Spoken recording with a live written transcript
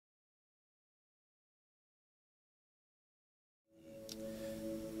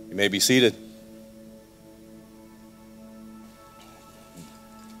may be seated.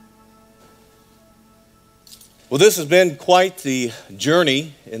 Well, this has been quite the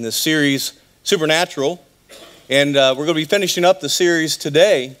journey in this series, Supernatural. And we're going to be finishing up the series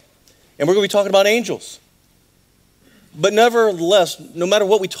today. And we're going to be talking about angels. But nevertheless, no matter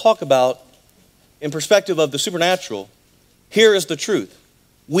what we talk about in perspective of the supernatural, here is the truth.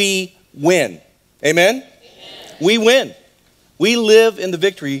 We win. Amen? Amen. We win. We live in the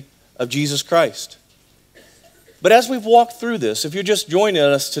victory of Jesus Christ. But as we've walked through this, if you're just joining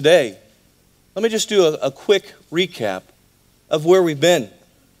us today, let me just do a quick recap of where we've been.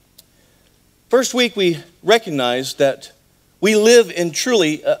 First week, we recognized that we live in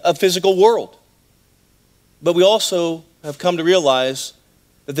truly a physical world. But we also have come to realize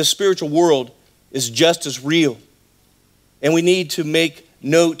that this spiritual world is just as real. And we need to make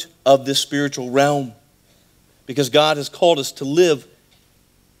note of this spiritual realm, because God has called us to live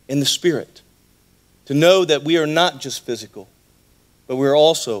in the Spirit, to know that we are not just physical, but we're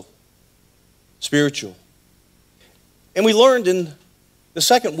also spiritual. And we learned in the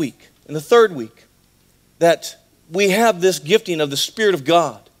second week, in the third week, that we have this gifting of the Spirit of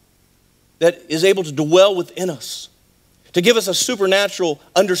God that is able to dwell within us, to give us a supernatural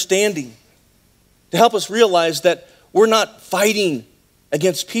understanding, to help us realize that we're not fighting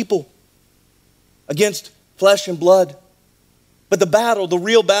against people, against flesh and blood, but the battle, the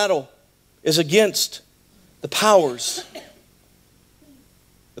real battle, is against the powers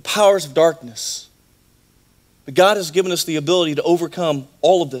of darkness. But God has given us the ability to overcome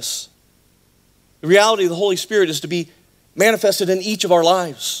all of this. The reality of the Holy Spirit is to be manifested in each of our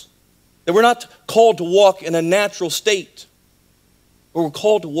lives. That we're not called to walk in a natural state, but we're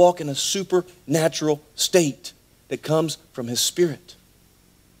called to walk in a supernatural state that comes from His Spirit.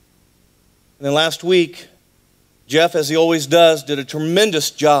 And then last week, Jeff, as he always does, did a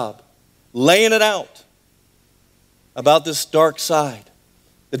tremendous job laying it out about this dark side,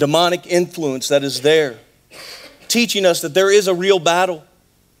 the demonic influence that is there, teaching us that there is a real battle,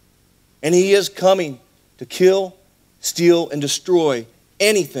 and He is coming to kill, steal, and destroy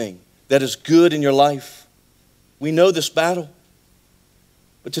anything that is good in your life. We know this battle.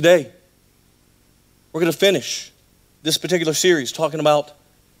 But today, we're going to finish this particular series talking about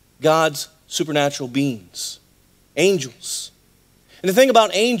God's supernatural beings, angels. And the thing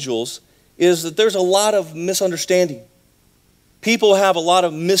about angels is that there's a lot of misunderstanding. People have a lot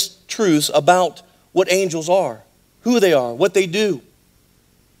of mistruths about what angels are, who they are, what they do.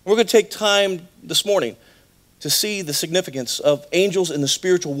 We're going to take time this morning to see the significance of angels in the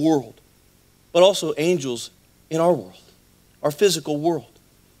spiritual world, but also angels in our world, our physical world,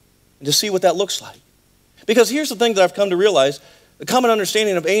 and to see what that looks like. Because here's the thing that I've come to realize, the common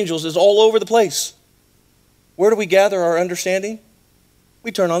understanding of angels is all over the place. Where do we gather our understanding?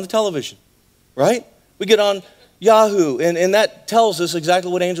 We turn on the television, right? We get on Yahoo, and that tells us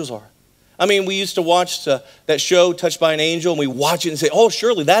exactly what angels are. I mean, we used to watch that show, Touched by an Angel, and we watch it and say, oh,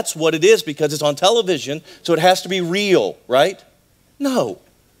 surely that's what it is because it's on television, so it has to be real, right? No.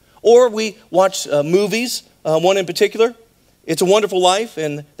 Or we watch movies, one in particular, It's a Wonderful Life,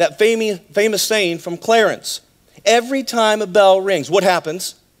 and that famous saying from Clarence, every time a bell rings, what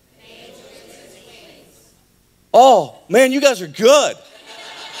happens? Oh, man, you guys are good.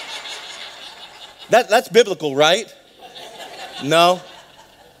 That's biblical, right? No,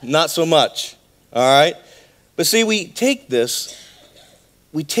 not so much. All right? But see, we take these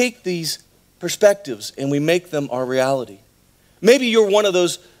perspectives and we make them our reality. Maybe you're one of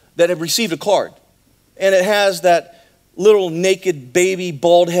those that have received a card, and it has that little naked baby,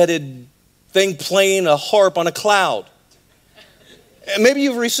 bald-headed thing playing a harp on a cloud. And maybe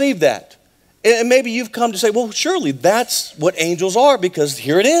you've received that. And maybe you've come to say, well, surely that's what angels are, because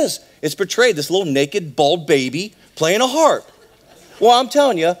here it is. It's portrayed, this little naked, bald baby playing a harp. Well, I'm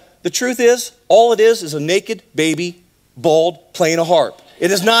telling you, the truth is, all it is a naked baby, bald, playing a harp. It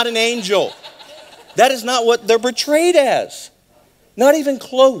is not an angel. That is not what they're portrayed as. Not even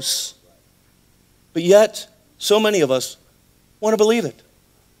close. But yet, so many of us want to believe it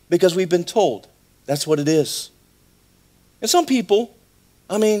because we've been told that's what it is. And some people,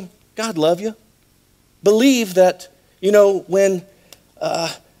 God love you, believe that, when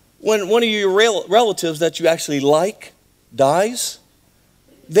one of your relatives that you actually like dies,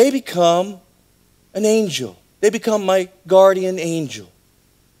 they become an angel. They become my guardian angel.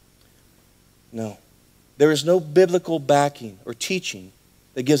 No, there is no biblical backing or teaching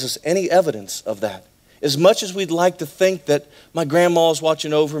that gives us any evidence of that. As much as we'd like to think that my grandma's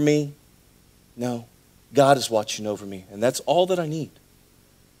watching over me, no, God is watching over me, and that's all that I need.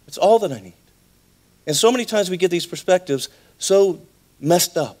 It's all that I need. And so many times we get these perspectives so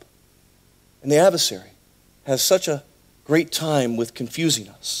messed up And the adversary has such a great time with confusing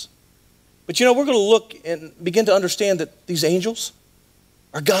us. But we're going to look and begin to understand that these angels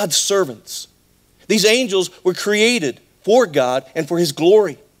are God's servants. These angels were created for God and for His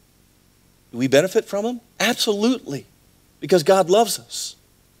glory. Do we benefit from them? Absolutely, because God loves us.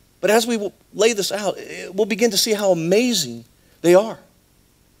 But as we will lay this out, we'll begin to see how amazing they are.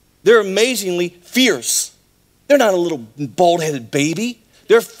 They're amazingly fierce. They're not a little bald-headed baby.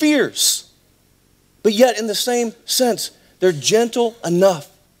 They're fierce. But yet, in the same sense, they're gentle enough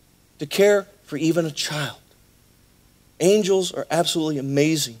to care for even a child. Angels are absolutely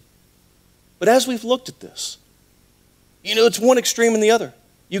amazing. But as we've looked at this, it's one extreme and the other.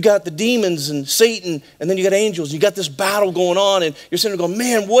 You got the demons and Satan, and then you got angels. You got this battle going on, and you're sitting there going,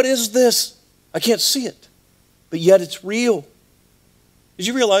 man, what is this? I can't see it. But yet it's real. Did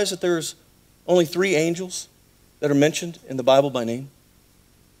you realize that there's only 3 angels that are mentioned in the Bible by name?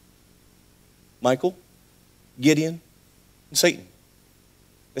 Michael, Gideon, and Satan.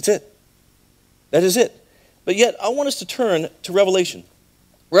 That's it. That is it. But yet, I want us to turn to Revelation.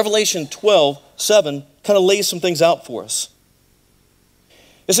 Revelation 12:7 kind of lays some things out for us.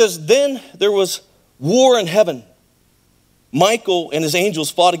 It says, then there was war in heaven. Michael and his angels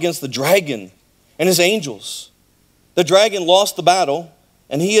fought against the dragon and his angels. The dragon lost the battle,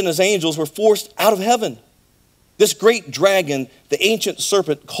 and he and his angels were forced out of heaven. This great dragon, the ancient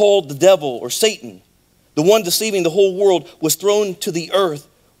serpent called the devil or Satan, the one deceiving the whole world, was thrown to the earth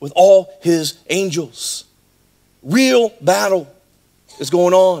with all his angels. Real battle is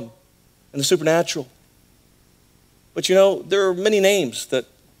going on in the supernatural. But there are many names that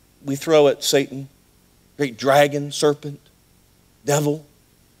we throw at Satan. Great dragon, serpent, devil.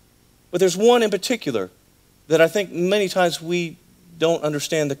 But there's one in particular that I think many times we don't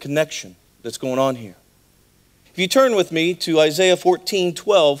understand the connection that's going on here. If you turn with me to Isaiah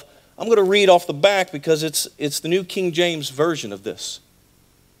 14:12, I'm going to read off the back because it's the New King James Version of this.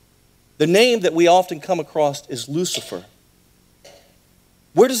 The name that we often come across is Lucifer.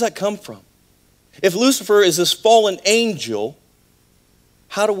 Where does that come from? If Lucifer is this fallen angel,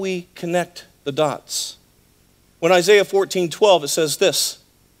 how do we connect the dots? When Isaiah 14:12, it says this,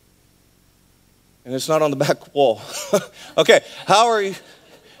 and it's not on the back wall. Okay, how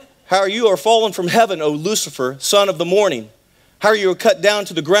are you fallen from heaven, O Lucifer, son of the morning? How are you cut down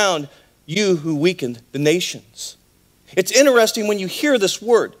to the ground, you who weakened the nations? It's interesting when you hear this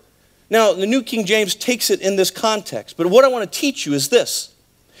word. Now, the New King James takes it in this context, but what I want to teach you is this.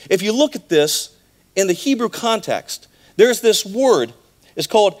 If you look at this in the Hebrew context, there's this word. It's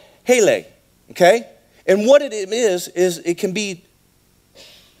called Hele, okay? And what it is it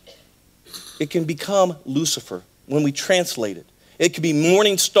can become Lucifer when we translate it. It could be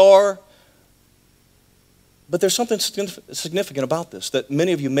morning star. But there's something significant about this that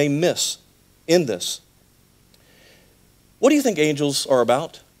many of you may miss in this. What do you think angels are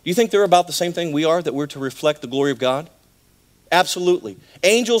about? Do you think they're about the same thing we are, that we're to reflect the glory of God? Absolutely.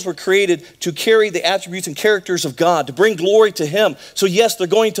 Angels were created to carry the attributes and characters of God, to bring glory to Him. So yes, they're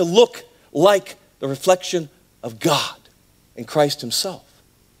going to look like the reflection of God in Christ Himself.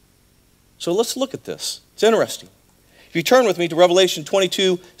 So let's look at this. It's interesting. If you turn with me to Revelation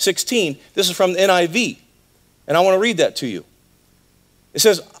 22:16, this is from the NIV, and I want to read that to you. It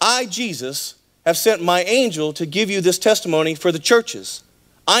says, I, Jesus, have sent my angel to give you this testimony for the churches.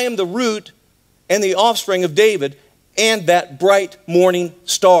 I am the root and the offspring of David and that bright morning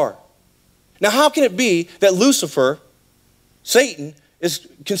star. Now, how can it be that Lucifer, Satan, is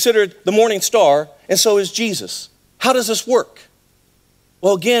considered the morning star, and so is Jesus? How does this work?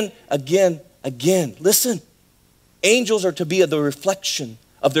 Well, again, listen. Angels are to be the reflection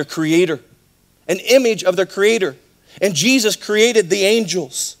of their Creator, an image of their Creator. And Jesus created the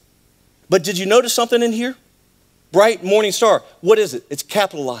angels. But did you notice something in here? Bright morning star. What is it? It's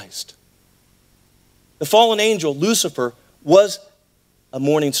capitalized. The fallen angel, Lucifer, was a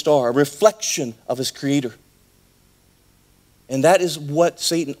morning star, a reflection of his Creator. And that is what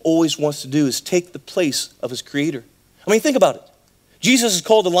Satan always wants to do, is take the place of his Creator. I mean, think about it. Jesus is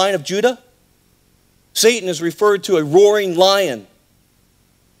called the Lion of Judah. Satan is referred to a roaring lion.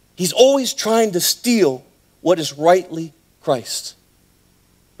 He's always trying to steal what is rightly Christ.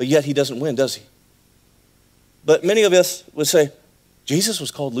 But yet he doesn't win, does he? But many of us would say, Jesus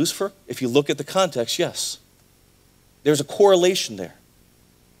was called Lucifer. If you look at the context, yes. There's a correlation there.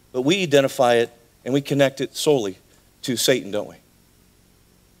 But we identify it and we connect it solely to Satan, don't we?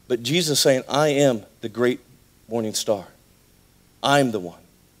 But Jesus is saying, I am the great morning star. I'm the one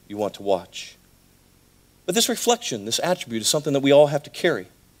you want to watch. But this reflection, this attribute, is something that we all have to carry.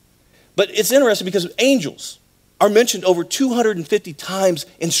 But it's interesting because angels are mentioned over 250 times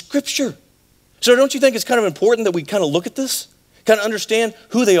in Scripture. So don't you think it's kind of important that we kind of look at this, kind of understand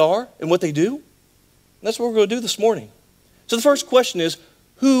who they are and what they do? And that's what we're going to do this morning. So the first question is,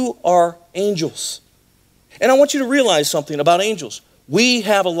 who are angels? And I want you to realize something about angels. We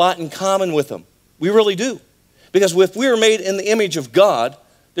have a lot in common with them. We really do. Because if we are made in the image of God,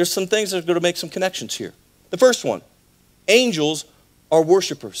 there's some things that are going to make some connections here. The first one, angels are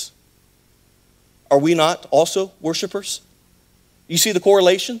worshipers. Are we not also worshipers? You see the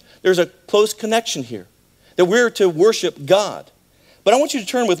correlation? There's a close connection here, that we're to worship God. But I want you to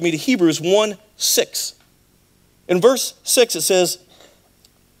turn with me to Hebrews 1:6. In verse 6 it says,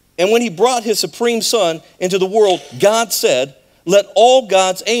 "And when he brought his supreme Son into the world, God said, 'Let all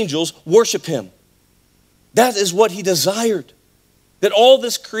God's angels worship him.'" That is what he desired. That all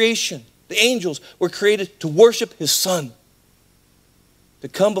this creation, the angels, were created to worship his Son, to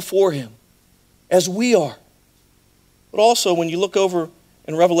come before him as we are. But also when you look over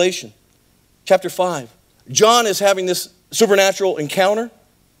in Revelation chapter 5, John is having this supernatural encounter.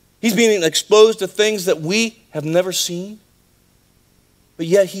 He's being exposed to things that we have never seen. But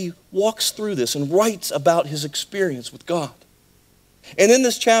yet he walks through this and writes about his experience with God. And in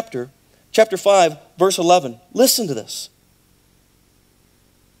this chapter 5, verse 11, listen to this.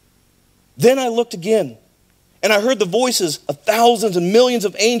 "Then I looked again, and I heard the voices of thousands and millions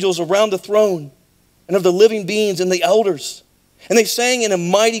of angels around the throne, and of the living beings and the elders. And they sang in a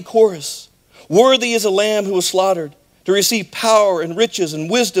mighty chorus, 'Worthy is the Lamb who was slaughtered, to receive power and riches and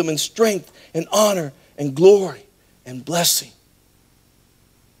wisdom and strength and honor and glory and blessing.'"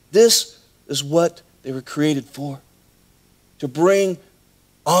 This is what they were created for, to bring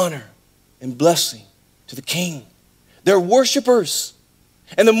honor and blessing to the King. They're worshipers.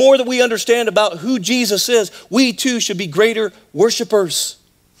 And the more that we understand about who Jesus is, we too should be greater worshipers.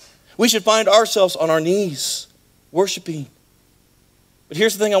 We should find ourselves on our knees, worshiping. But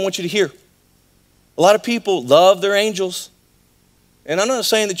here's the thing I want you to hear. A lot of people love their angels. And I'm not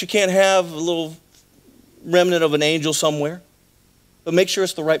saying that you can't have a little remnant of an angel somewhere, but make sure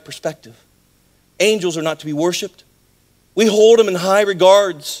it's the right perspective. Angels are not to be worshiped. We hold them in high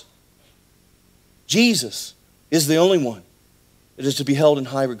regards. Jesus is the only one that is to be held in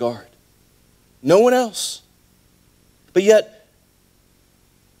high regard. No one else. But yet,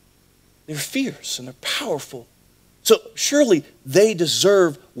 they're fierce and they're powerful. So surely they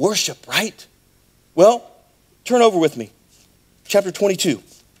deserve worship, right? Well, turn over with me. Chapter 22.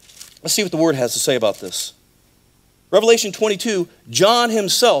 Let's see what the Word has to say about this. Revelation 22, John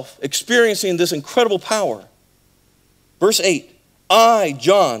himself experiencing this incredible power. Verse 8, "I,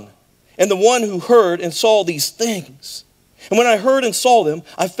 John, am the one who heard and saw these things. And when I heard and saw them,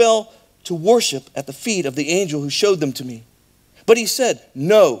 I fell to worship at the feet of the angel who showed them to me. But he said,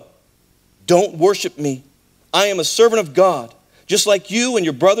 'No, don't worship me. I am a servant of God, just like you and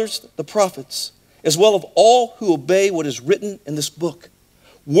your brothers, the prophets, as well as all who obey what is written in this book.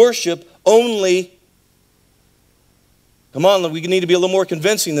 Worship only.'" Come on, we need to be a little more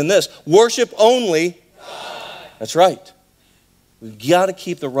convincing than this. Worship only God. That's right. We've got to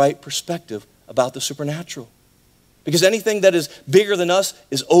keep the right perspective about the supernatural. Because anything that is bigger than us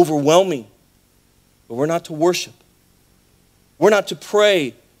is overwhelming. But we're not to worship. We're not to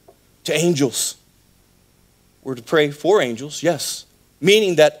pray to angels. We're to pray for angels, yes.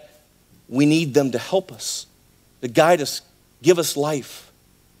 Meaning that we need them to help us, to guide us, give us life.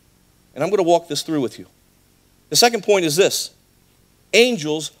 And I'm going to walk this through with you. The second point is this.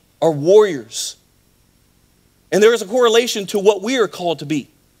 Angels are warriors. And there is a correlation to what we are called to be.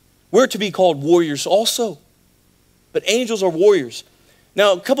 We're to be called warriors also. But angels are warriors.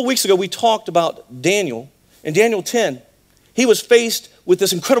 Now, a couple weeks ago, we talked about Daniel. In Daniel 10, he was faced with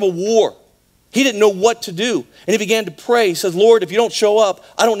this incredible war. He didn't know what to do. And he began to pray. He said, "Lord, if you don't show up,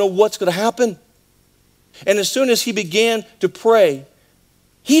 I don't know what's going to happen." And as soon as he began to pray,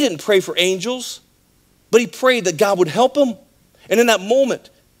 he didn't pray for angels, but he prayed that God would help him. And in that moment,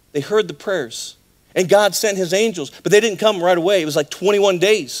 they heard the prayers. And God sent his angels. But they didn't come right away. It was like 21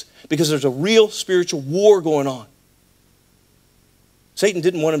 days because there's a real spiritual war going on. Satan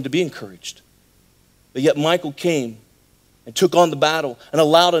didn't want him to be encouraged. But yet Michael came and took on the battle and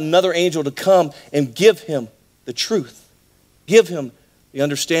allowed another angel to come and give him the truth. Give him the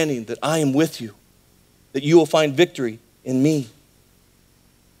understanding that I am with you, that you will find victory in me.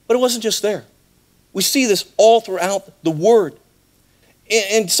 But it wasn't just there. We see this all throughout the Word.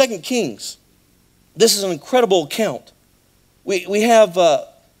 In 2 Kings, this is an incredible account. We have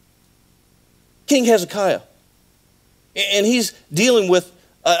King Hezekiah, and he's dealing with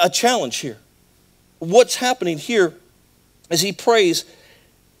a challenge here. What's happening here is he prays,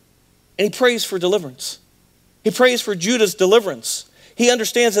 and he prays for deliverance. He prays for Judah's deliverance. he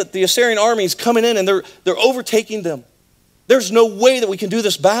understands that the Assyrian army is coming in and they're overtaking them. There's no way that we can do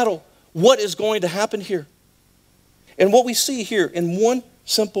this battle. What is going to happen here? And what we see here in one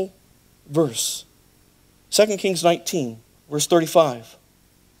simple verse, 2 Kings 19, verse 35.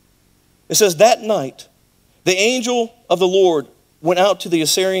 It says, that night, the angel of the Lord went out to the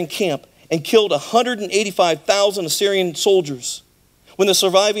Assyrian camp and killed 185,000 Assyrian soldiers. When the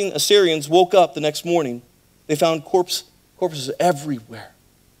surviving Assyrians woke up the next morning, they found corpses everywhere.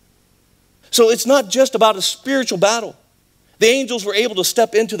 So it's not just about a spiritual battle. The angels were able to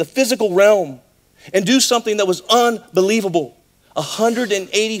step into the physical realm and do something that was unbelievable.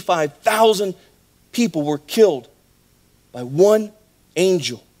 185,000 people were killed by one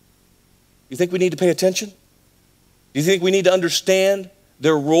angel. You think we need to pay attention? Do you think we need to understand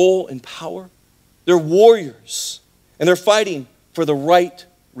their role and power? They're warriors, and they're fighting for the right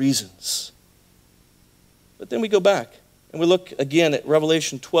reasons. But then we go back, and we look again at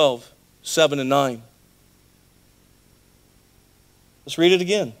Revelation 12, 7 and 9. Let's read it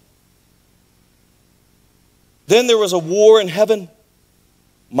again. Then there was a war in heaven.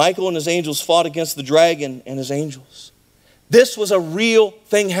 Michael and his angels fought against the dragon and his angels. This was a real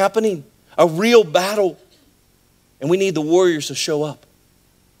thing happening, a real battle. And we need the warriors to show up.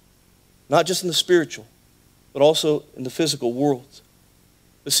 Not just in the spiritual, but also in the physical world.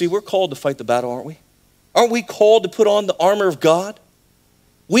 But see, we're called to fight the battle, aren't we? Aren't we called to put on the armor of God?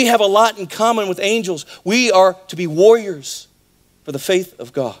 We have a lot in common with angels. We are to be warriors for the faith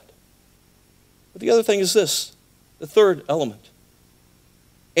of God. But the other thing is this, the third element.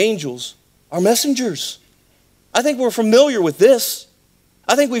 Angels are messengers. I think we're familiar with this.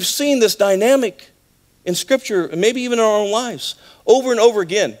 I think we've seen this dynamic in Scripture and maybe even in our own lives. Over and over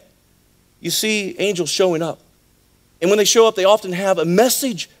again, you see angels showing up. And when they show up, they often have a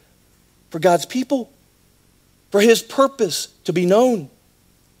message for God's people, for His purpose to be known.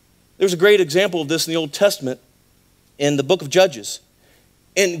 There's a great example of this in the Old Testament in the book of Judges.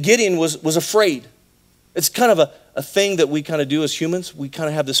 And Gideon was afraid. It's kind of a thing that we kind of do as humans. We kind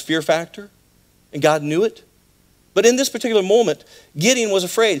of have this fear factor, and God knew it. But in this particular moment, Gideon was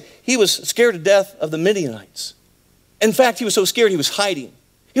afraid. He was scared to death of the Midianites. In fact, he was so scared he was hiding.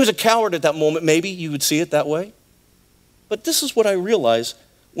 He was a coward at that moment, maybe you would see it that way. But this is what I realize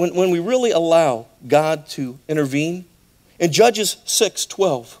when we really allow God to intervene. In Judges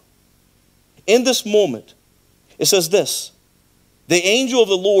 6:12, in this moment, it says this, the angel of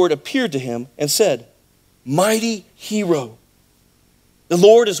the Lord appeared to him and said, mighty hero, the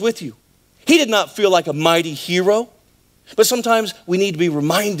Lord is with you. He did not feel like a mighty hero, but sometimes we need to be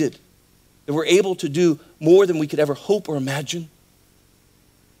reminded that we're able to do more than we could ever hope or imagine.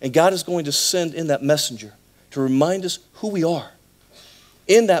 And God is going to send in that messenger to remind us who we are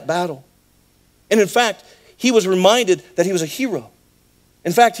in that battle. And in fact, he was reminded that he was a hero.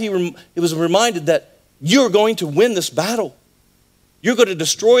 In fact, he was reminded that you're going to win this battle. You're going to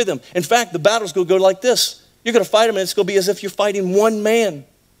destroy them. In fact, the battle's going to go like this. You're going to fight them, and it's going to be as if you're fighting one man.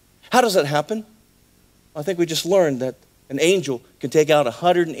 How does that happen? I think we just learned that an angel can take out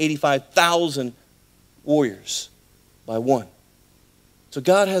 185,000 warriors by one. So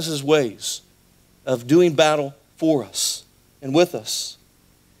God has His ways of doing battle for us and with us.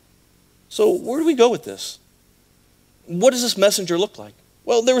 So where do we go with this? What does this messenger look like?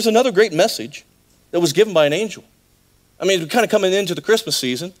 Well, there was another great message that was given by an angel. I mean, we're kind of coming into the Christmas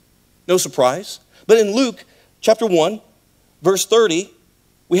season, no surprise. But in Luke chapter 1, verse 30,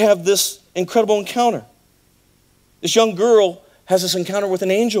 we have this incredible encounter. This young girl has this encounter with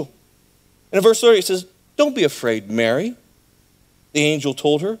an angel. And in verse 30 it says, don't be afraid, Mary, the angel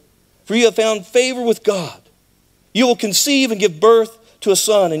told her, for you have found favor with God. You will conceive and give birth to a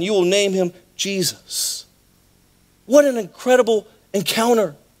son, and you will name him Jesus. What an incredible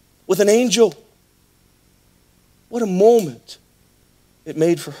encounter with an angel. What a moment it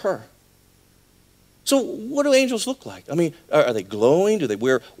made for her. So what do angels look like? I mean, are they glowing? Do they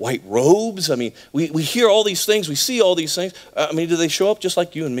wear white robes? I mean, we hear all these things. We see all these things. I mean, do they show up just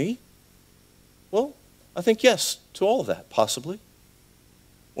like you and me? Well, I think yes to all of that, possibly.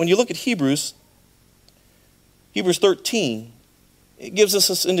 When you look at Hebrews 13, it gives us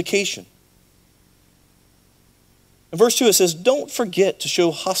this indication. In verse 2 it says, don't forget to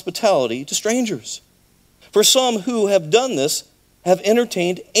show hospitality to strangers. For some who have done this have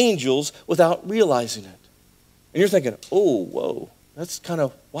entertained angels without realizing it. And you're thinking, oh, whoa, that's kind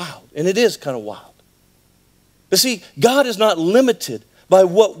of wild. And it is kind of wild. But see, God is not limited by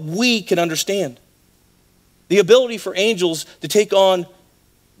what we can understand. The ability for angels to take on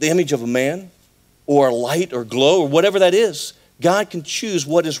the image of a man or a light or glow or whatever that is, God can choose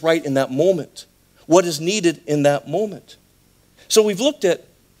what is right in that moment, what is needed in that moment. So we've looked at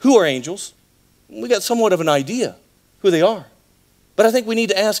who are angels. We got somewhat of an idea who they are. But I think we need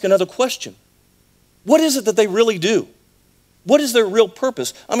to ask another question. What is it that they really do? What is their real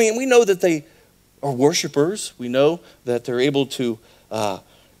purpose? I mean, we know that they are worshipers. We know that they're able to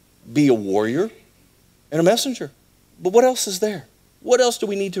be a warrior and a messenger. But what else is there? What else do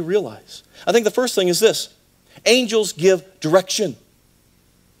we need to realize? I think the first thing is this. Angels give direction.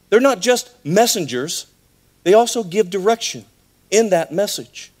 They're not just messengers. They also give direction in that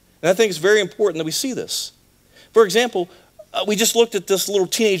message. And I think it's very important that we see this. For example, we just looked at this little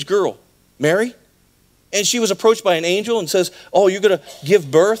teenage girl, Mary, and she was approached by an angel and says, oh, you're going to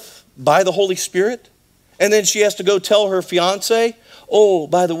give birth by the Holy Spirit? And then she has to go tell her fiance, oh,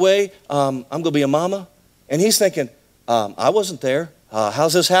 by the way, I'm going to be a mama. And he's thinking, I wasn't there.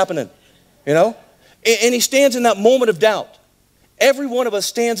 How's this happening? You know? And he stands in that moment of doubt. Every one of us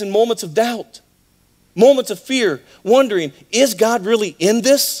stands in moments of doubt, moments of fear, wondering, is God really in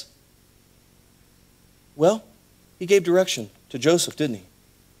this? Well, he gave direction to Joseph, didn't he?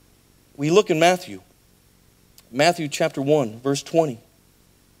 We look in Matthew chapter 1, verse 20.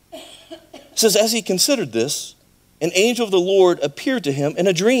 It says, as he considered this, an angel of the Lord appeared to him in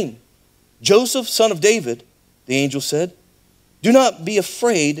a dream. Joseph, son of David, the angel said, do not be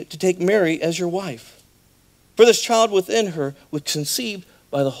afraid to take Mary as your wife, for this child within her was conceived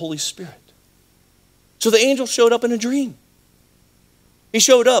by the Holy Spirit. So the angel showed up in a dream. He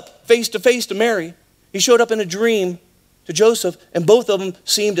showed up face to face to Mary. He showed up in a dream to Joseph, and both of them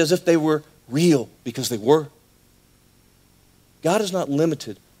seemed as if they were real, because they were. God is not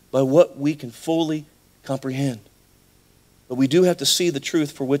limited by what we can fully comprehend, but we do have to see the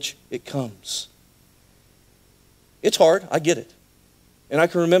truth for which it comes. It's hard, I get it. And I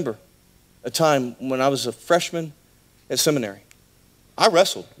can remember a time when I was a freshman at seminary. I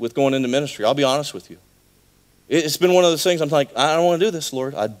wrestled with going into ministry, I'll be honest with you. It's been one of those things I'm like, I don't want to do this,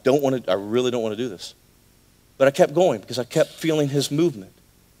 Lord. I really don't want to do this. But I kept going because I kept feeling his movement.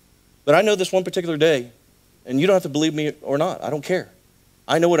 But I know this one particular day, and you don't have to believe me or not. I don't care.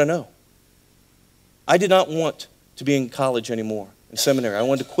 I know what I know. I did not want to be in college anymore, in seminary. I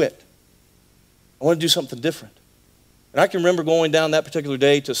wanted to quit. I wanted to do something different. And I can remember going down that particular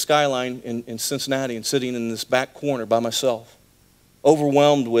day to Skyline in Cincinnati and sitting in this back corner by myself,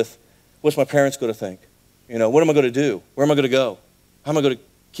 overwhelmed with what's my parents going to think? You know, what am I going to do? Where am I going to go? How am I going to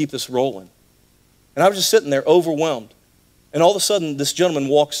keep this rolling? And I was just sitting there overwhelmed. And all of a sudden, this gentleman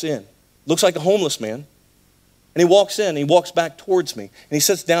walks in. Looks like a homeless man. And he walks in, and he walks back towards me. And he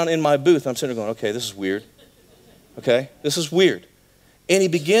sits down in my booth. I'm sitting there going, okay, this is weird. Okay, this is weird. And he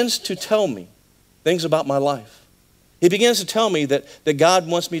begins to tell me things about my life. He begins to tell me that God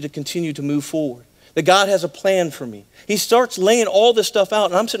wants me to continue to move forward. That God has a plan for me. He starts laying all this stuff out,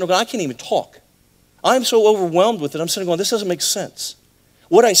 and I'm sitting there going, I can't even talk. I'm so overwhelmed with it. I'm sitting there going, this doesn't make sense.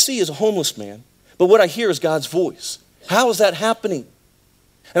 What I see is a homeless man, but what I hear is God's voice. How is that happening?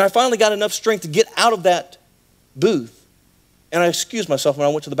 And I finally got enough strength to get out of that booth, and I excused myself when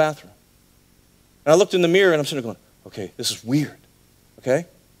I went to the bathroom. And I looked in the mirror, and I'm sitting there going, okay, this is weird. Okay?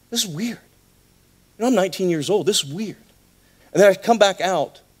 This is weird. You know, I'm 19 years old. This is weird. And then I come back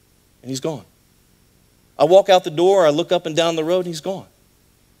out, and he's gone. I walk out the door, I look up and down the road, and he's gone.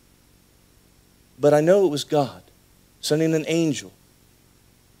 But I know it was God sending an angel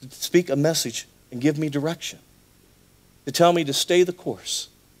to speak a message and give me direction, to tell me to stay the course.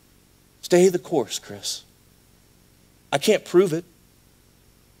 Stay the course, Chris. I can't prove it,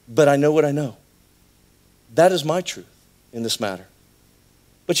 but I know what I know. That is my truth in this matter.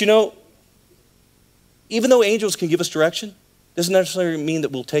 But you know, even though angels can give us direction, doesn't necessarily mean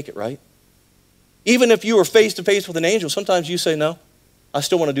that we'll take it, right? Even if you are face to face with an angel, sometimes you say, no, I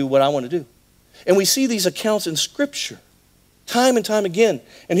still want to do what I want to do. And we see these accounts in Scripture time and time again.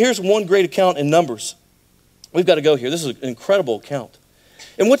 And here's one great account in Numbers. We've got to go here. This is an incredible account.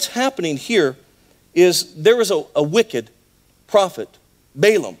 And what's happening here is there was a wicked prophet,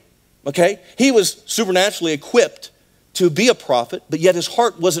 Balaam, okay? He was supernaturally equipped to be a prophet, but yet his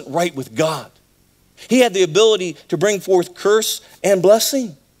heart wasn't right with God. He had the ability to bring forth curse and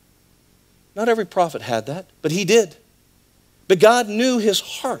blessing. Not every prophet had that, but he did. But God knew his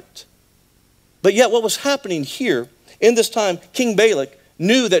heart. But yet what was happening here, in this time, King Balak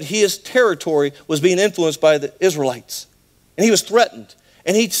knew that his territory was being influenced by the Israelites. And he was threatened.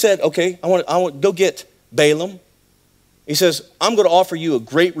 And he said, okay, I want to go get Balaam. He says, I'm going to offer you a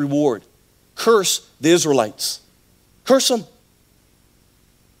great reward. Curse the Israelites. Curse them.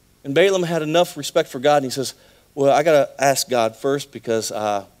 And Balaam had enough respect for God, and he says, well, I got to ask God first because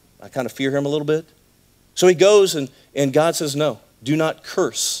I kind of fear him a little bit. So he goes, and God says, no, do not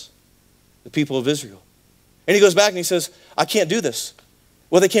curse the people of Israel. And he goes back and he says, I can't do this.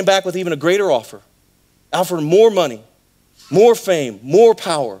 Well, they came back with even a greater offer. Offered more money, more fame, more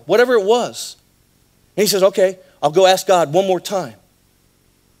power, whatever it was. And he says, okay, I'll go ask God one more time.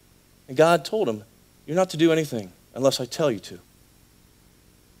 And God told him, you're not to do anything unless I tell you to.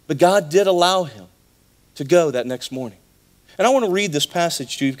 But God did allow him to go that next morning. And I want to read this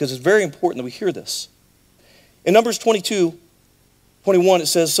passage to you because it's very important that we hear this. In Numbers 22:21, it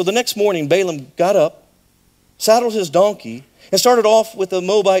says, so the next morning Balaam got up, saddled his donkey, and started off with the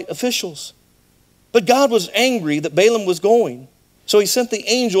Moabite officials. But God was angry that Balaam was going, so he sent the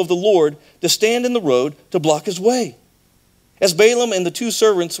angel of the Lord to stand in the road to block his way. As Balaam and the two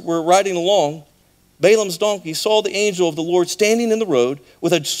servants were riding along, Balaam's donkey saw the angel of the Lord standing in the road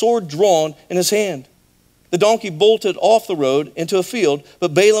with a sword drawn in his hand. The donkey bolted off the road into a field,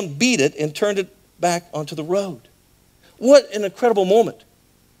 but Balaam beat it and turned it back onto the road. What an incredible moment.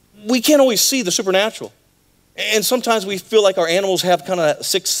 We can't always see the supernatural. And sometimes we feel like our animals have kind of a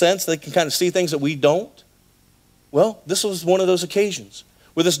sixth sense. They can kind of see things that we don't. Well, this was one of those occasions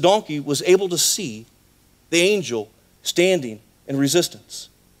where this donkey was able to see the angel standing in resistance.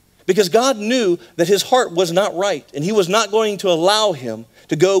 Because God knew that his heart was not right, and he was not going to allow him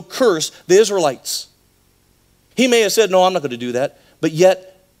to go curse the Israelites. He may have said, no, I'm not going to do that. But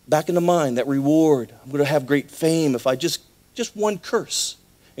yet, back in the mind, that reward, I'm going to have great fame if I just one curse.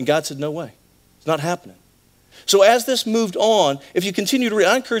 And God said, no way. It's not happening. So as this moved on, if you continue to read,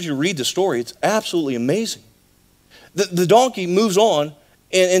 I encourage you to read the story. It's absolutely amazing. The donkey moves on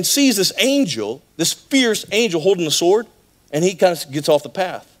and sees this angel, this fierce angel holding the sword, and he kind of gets off the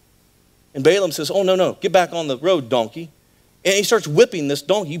path. And Balaam says, oh, no, get back on the road, donkey. And he starts whipping this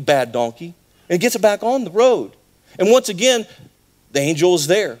donkey, you bad donkey, and gets it back on the road. And once again, the angel is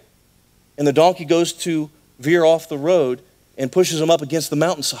there. And the donkey goes to veer off the road and pushes him up against the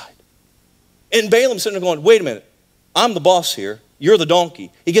mountainside. And Balaam's sitting there going, wait a minute, I'm the boss here. You're the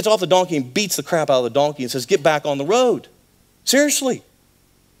donkey. He gets off the donkey and beats the crap out of the donkey and says, get back on the road. Seriously.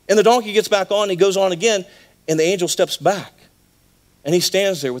 And the donkey gets back on, he goes on again, and the angel steps back. And he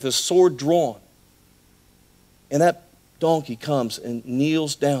stands there with his sword drawn. And that donkey comes and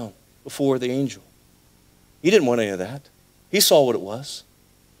kneels down before the angel. He didn't want any of that. He saw what it was.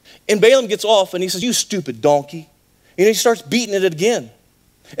 And Balaam gets off and he says, you stupid donkey. And he starts beating it again.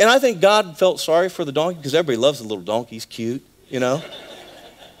 And I think God felt sorry for the donkey because everybody loves the little donkey. He's cute, you know.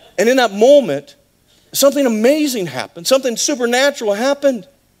 And in that moment, something amazing happened. Something supernatural happened.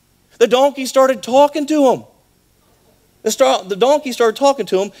 The donkey started talking to him. The donkey started talking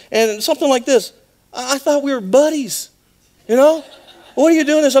to him, and something like this. I thought we were buddies, you know? What are you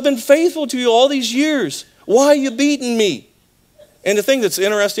doing this? I've been faithful to you all these years. Why are you beating me? And the thing that's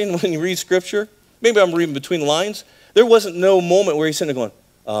interesting when you read Scripture, maybe I'm reading between the lines, there wasn't no moment where he's sitting there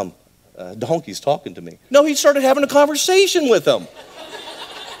going, donkey's talking to me. No, he started having a conversation with him.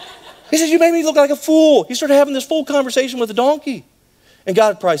 He says, you made me look like a fool. He started having this full conversation with the donkey. And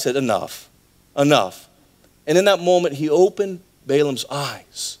God probably said, enough. And in that moment, he opened Balaam's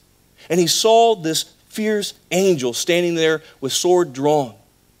eyes. And he saw this fierce angel standing there with sword drawn.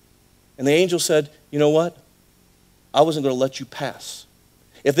 And the angel said, you know what? I wasn't going to let you pass.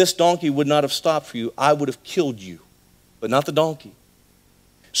 If this donkey would not have stopped for you, I would have killed you. But not the donkey.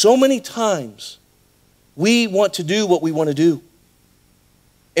 So many times, we want to do what we want to do.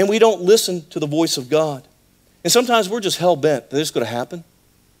 And we don't listen to the voice of God. And sometimes we're just hell-bent that it's going to happen.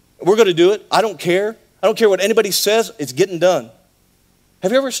 We're going to do it. I don't care. I don't care what anybody says. It's getting done.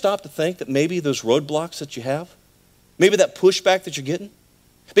 Have you ever stopped to think that maybe those roadblocks that you have, maybe that pushback that you're getting,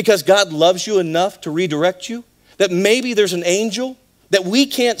 because God loves you enough to redirect you, that maybe there's an angel that we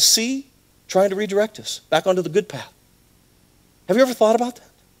can't see trying to redirect us back onto the good path? Have you ever thought about that?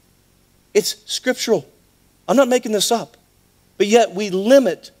 It's scriptural. I'm not making this up. But yet we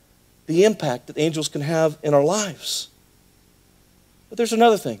limit the impact that angels can have in our lives. But there's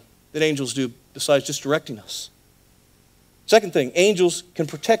another thing that angels do besides just directing us. Second thing, angels can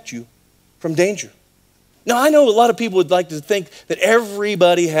protect you from danger. Now, I know a lot of people would like to think that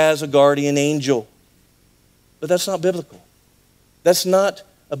everybody has a guardian angel. But that's not biblical. That's not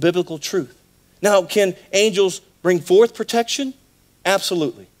a biblical truth. Now, can angels bring forth protection?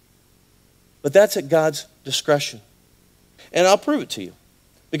 Absolutely. But that's at God's discretion. And I'll prove it to you.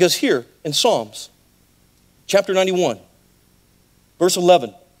 Because here in Psalms, chapter 91, verse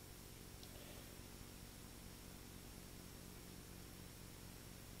 11,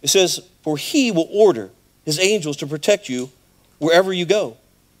 it says, for he will order his angels to protect you wherever you go.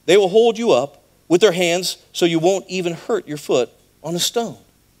 They will hold you up with their hands so you won't even hurt your foot on a stone.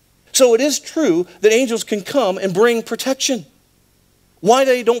 So it is true that angels can come and bring protection. Why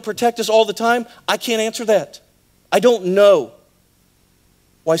they don't protect us all the time, I can't answer that. I don't know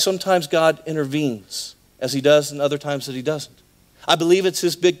why sometimes God intervenes as he does and other times that he doesn't. I believe it's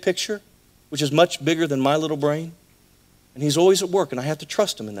his big picture, which is much bigger than my little brain. And he's always at work, and I have to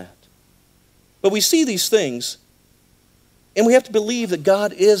trust him in that. But we see these things, and we have to believe that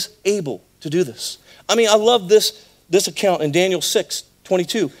God is able to do this. I mean, I love this account in Daniel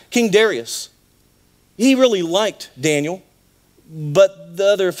 6:22. King Darius, he really liked Daniel, but the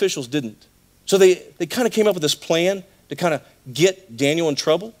other officials didn't. So they kind of came up with this plan to kind of get Daniel in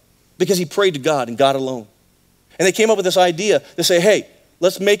trouble because he prayed to God and God alone. And they came up with this idea to say, hey,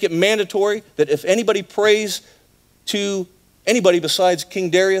 let's make it mandatory that if anybody prays to anybody besides King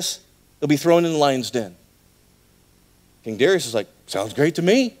Darius, they'll be thrown in the lion's den. King Darius is like, sounds great to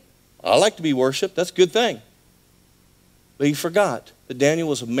me. I like to be worshiped. That's a good thing. But he forgot that Daniel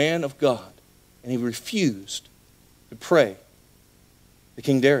was a man of God, and he refused to pray to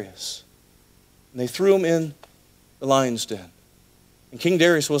King Darius. And they threw him in the lion's den. And King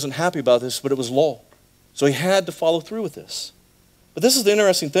Darius wasn't happy about this, but it was law. So he had to follow through with this. But this is the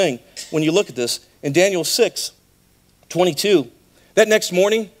interesting thing when you look at this. In Daniel 6:22, that next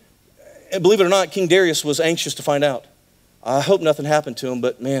morning, believe it or not, King Darius was anxious to find out. I hope nothing happened to him,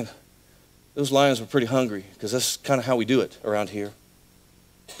 but man, those lions were pretty hungry because that's kind of how we do it around here.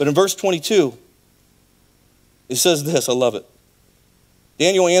 But in verse 22, it says this, I love it.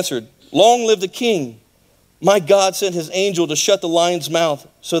 Daniel answered, long live the king. My God sent his angel to shut the lion's mouth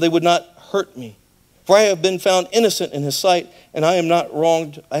so they would not hurt me. For I have been found innocent in his sight, and I have not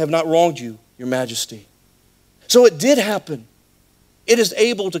wronged you, your majesty. So it did happen. It is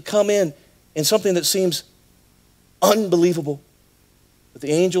able to come in something that seems unbelievable. But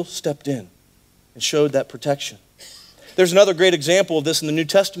the angel stepped in and showed that protection. There's another great example of this in the New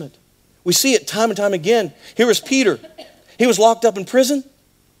Testament. We see it time and time again. Here is Peter. He was locked up in prison.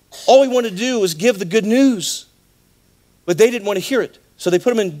 All he wanted to do was give the good news. But they didn't want to hear it. So they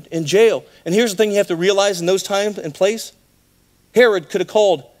put him in jail. And here's the thing you have to realize in those times and place. Herod could have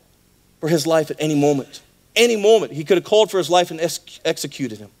called for his life at any moment. Any moment. He could have called for his life and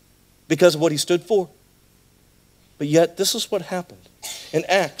executed him because of what he stood for. But yet, this is what happened. In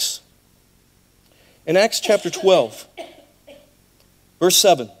Acts chapter 12, verse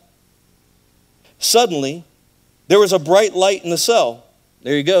 7. Suddenly, there was a bright light in the cell.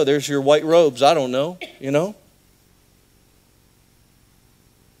 There you go. There's your white robes. I don't know, you know.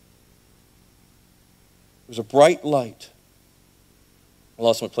 There was a bright light. I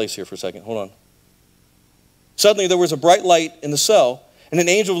lost my place here for a second. Hold on. Suddenly, there was a bright light in the cell, and an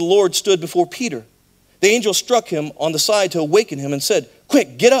angel of the Lord stood before Peter. The angel struck him on the side to awaken him and said,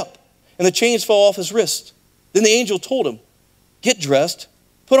 quick, get up. And the chains fell off his wrists. Then the angel told him, get dressed,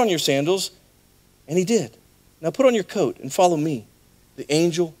 put on your sandals. And he did. Now put on your coat and follow me. The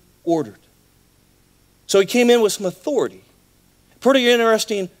angel ordered. So he came in with some authority. Pretty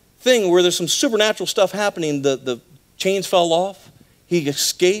interesting thing where there's some supernatural stuff happening. The chains fell off. He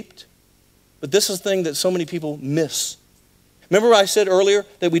escaped. But this is the thing that so many people miss. Remember I said earlier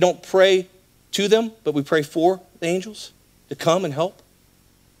that we don't pray to them, but we pray for the angels to come and help?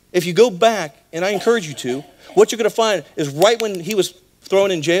 If you go back, and I encourage you to, what you're going to find is right when he was thrown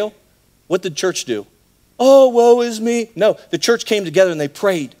in jail, what did church do? Oh, woe is me. No, the church came together and they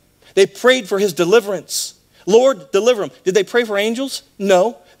prayed. They prayed for his deliverance. Lord, deliver him. Did they pray for angels?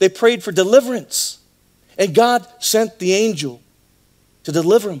 No, they prayed for deliverance. And God sent the angel to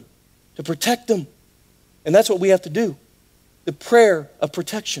deliver him, to protect them. And that's what we have to do. The prayer of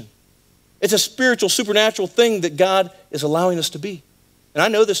protection. It's a spiritual, supernatural thing that God is allowing us to be. And I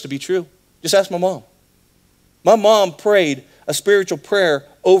know this to be true. Just ask my mom. My mom prayed a spiritual prayer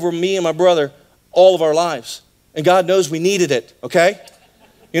over me and my brother all of our lives. And God knows we needed it, okay?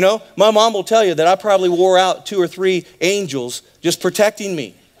 You know, my mom will tell you that I probably wore out 2 or 3 angels just protecting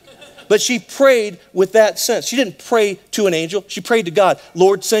me. But she prayed with that sense. She didn't pray to an angel. She prayed to God,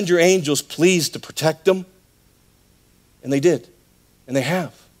 Lord, send your angels, please, to protect them. And they did. And they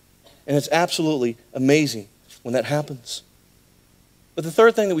have. And it's absolutely amazing when that happens. But the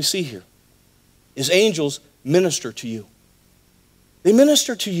third thing that we see here is angels minister to you. They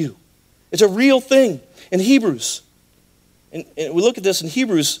minister to you. It's a real thing. In Hebrews, and we look at this in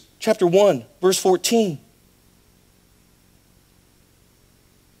Hebrews chapter 1, verse 14.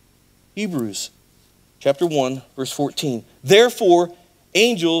 Hebrews chapter 1, verse 14. Therefore,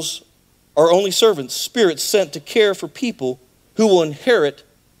 angels are only servants, spirits sent to care for people who will inherit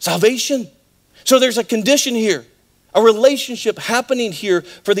salvation. So there's a condition here, a relationship happening here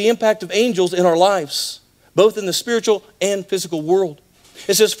for the impact of angels in our lives, both in the spiritual and physical world.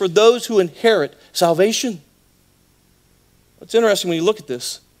 It says, for those who inherit salvation. It's interesting when you look at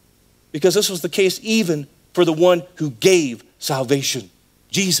this, because this was the case even for the one who gave salvation,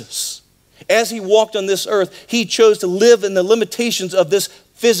 Jesus. As he walked on this earth, he chose to live in the limitations of this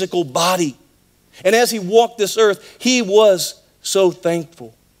physical body. And as he walked this earth, he was so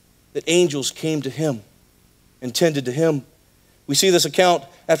thankful that angels came to him and tended to him. We see this account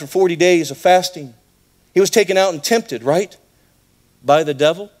after 40 days of fasting. He was taken out and tempted, right? By the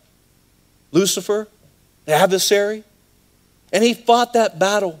devil, Lucifer, the adversary. And he fought that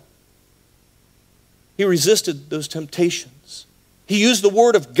battle. He resisted those temptations. He used the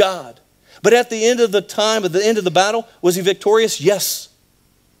word of God. But at the end of the time, at the end of the battle, was he victorious? Yes.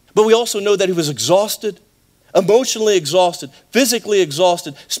 But we also know that he was exhausted, emotionally exhausted, physically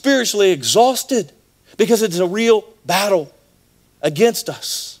exhausted, spiritually exhausted, because it's a real battle against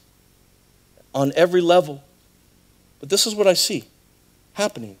us on every level. But this is what I see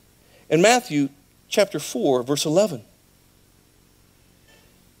happening. In Matthew chapter 4, verse 11.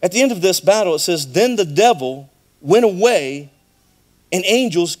 At the end of this battle, it says, then the devil went away and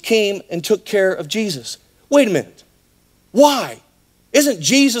angels came and took care of Jesus. Wait a minute. Why? Isn't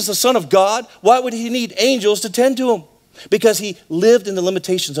Jesus the Son of God? Why would he need angels to tend to him? Because he lived in the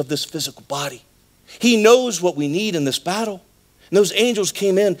limitations of this physical body. He knows what we need in this battle. And those angels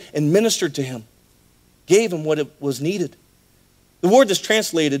came in and ministered to him, gave him what it was needed. The word that's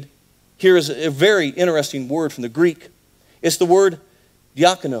translated here is a very interesting word from the Greek. It's the word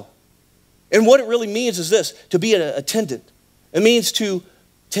diakono. And what it really means is this, to be an attendant. It means to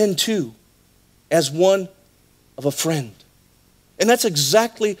tend to as one of a friend. And that's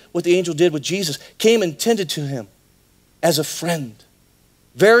exactly what the angel did with Jesus. Came and tended to him as a friend.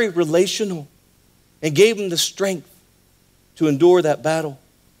 Very relational. And gave him the strength to endure that battle.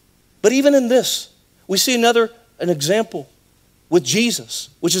 But even in this, we see an example with Jesus,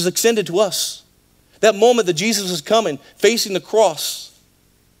 which is extended to us. That moment that Jesus is coming, facing the cross,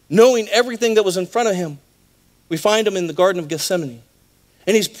 knowing everything that was in front of him. We find him in the Garden of Gethsemane.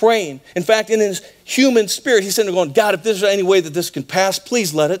 And he's praying. In fact, in his human spirit, he's sitting there going, God, if there's any way that this can pass,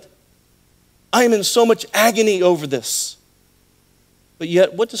 please let it. I am in so much agony over this. But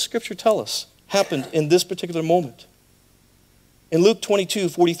yet, what does Scripture tell us happened in this particular moment? In Luke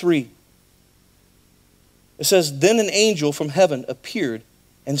 22:43, it says, then an angel from heaven appeared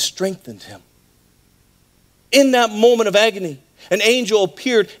and strengthened him. In that moment of agony, an angel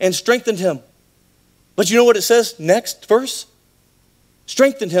appeared and strengthened him. But you know what it says next verse?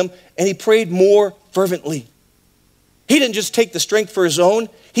 Strengthened him, and he prayed more fervently. He didn't just take the strength for his own.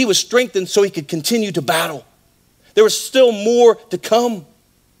 He was strengthened so he could continue to battle. There was still more to come.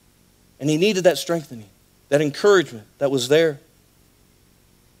 And he needed that strengthening, that encouragement that was there.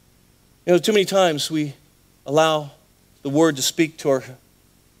 You know, too many times we allow the word to speak to our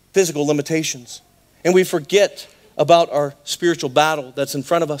physical limitations. And we forget about our spiritual battle that's in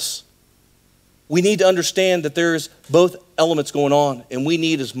front of us. We need to understand that there's both elements going on, and we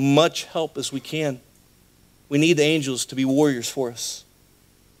need as much help as we can. We need the angels to be warriors for us.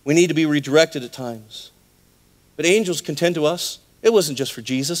 We need to be redirected at times. But angels can tend to us. It wasn't just for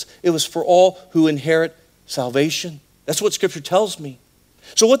Jesus. It was for all who inherit salvation. That's what Scripture tells me.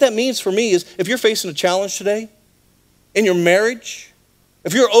 So what that means for me is, if you're facing a challenge today, in your marriage,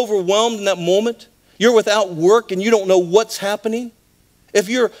 if you're overwhelmed in that moment, you're without work and you don't know what's happening, if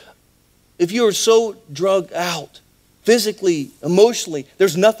you're so drugged out, physically, emotionally,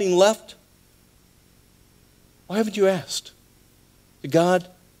 there's nothing left, why haven't you asked? Did God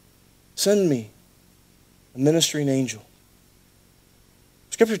send me a ministering angel?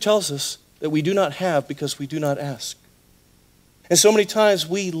 Scripture tells us that we do not have because we do not ask. And so many times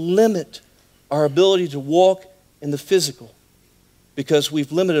we limit our ability to walk in the physical because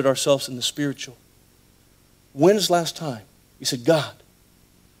we've limited ourselves in the spiritual. When is the last time you said, God,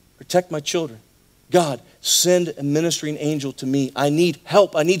 protect my children. God, send a ministering angel to me. I need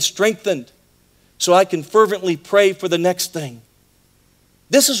help. I need strengthened so I can fervently pray for the next thing.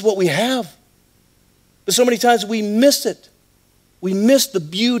 This is what we have. But so many times we miss it. We miss the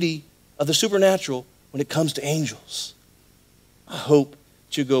beauty of the supernatural when it comes to angels. I hope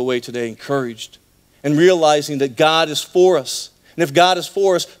that you go away today encouraged and realizing that God is for us. And if God is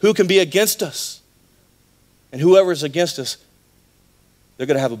for us, who can be against us? And whoever is against us, they're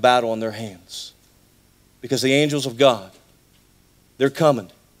going to have a battle on their hands. Because the angels of God, they're coming.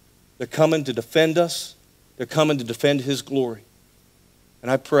 They're coming to defend us. They're coming to defend His glory.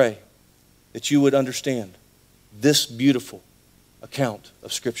 And I pray that you would understand this beautiful account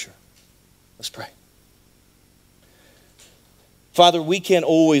of Scripture. Let's pray. Father, we can't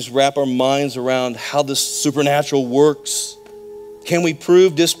always wrap our minds around how this supernatural works. Can we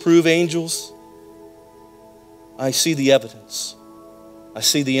prove, disprove angels? I see the evidence. I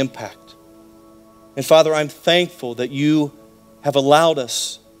see the impact. And Father, I'm thankful that you have allowed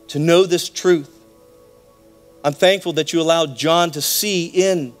us to know this truth. I'm thankful that you allowed John to see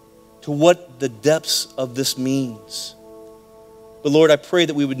into what the depths of this means. But Lord, I pray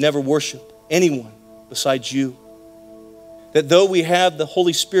that we would never worship anyone besides you. That though we have the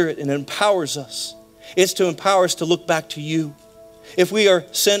Holy Spirit and it empowers us, it's to empower us to look back to you. If we are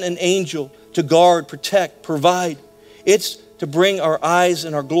sent an angel to guard, protect, provide, it's to bring our eyes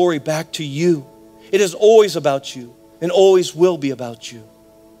and our glory back to you. It is always about you and always will be about you.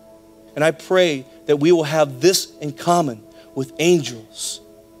 And I pray that we will have this in common with angels,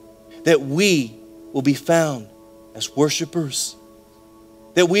 that we will be found as worshipers,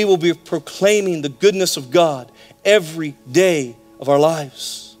 that we will be proclaiming the goodness of God every day of our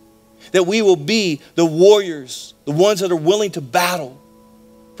lives, that we will be the warriors, the ones that are willing to battle,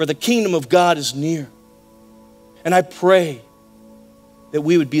 for the kingdom of God is near. And I pray that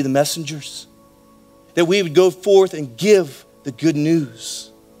we would be the messengers, that we would go forth and give the good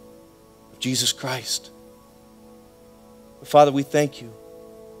news of Jesus Christ. But Father, we thank you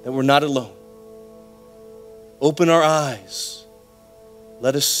that we're not alone. Open our eyes.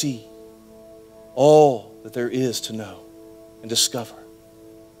 Let us see all that there is to know and discover.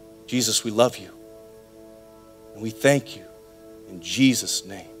 Jesus, we love you. And we thank you in Jesus'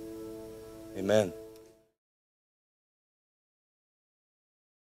 name. Amen.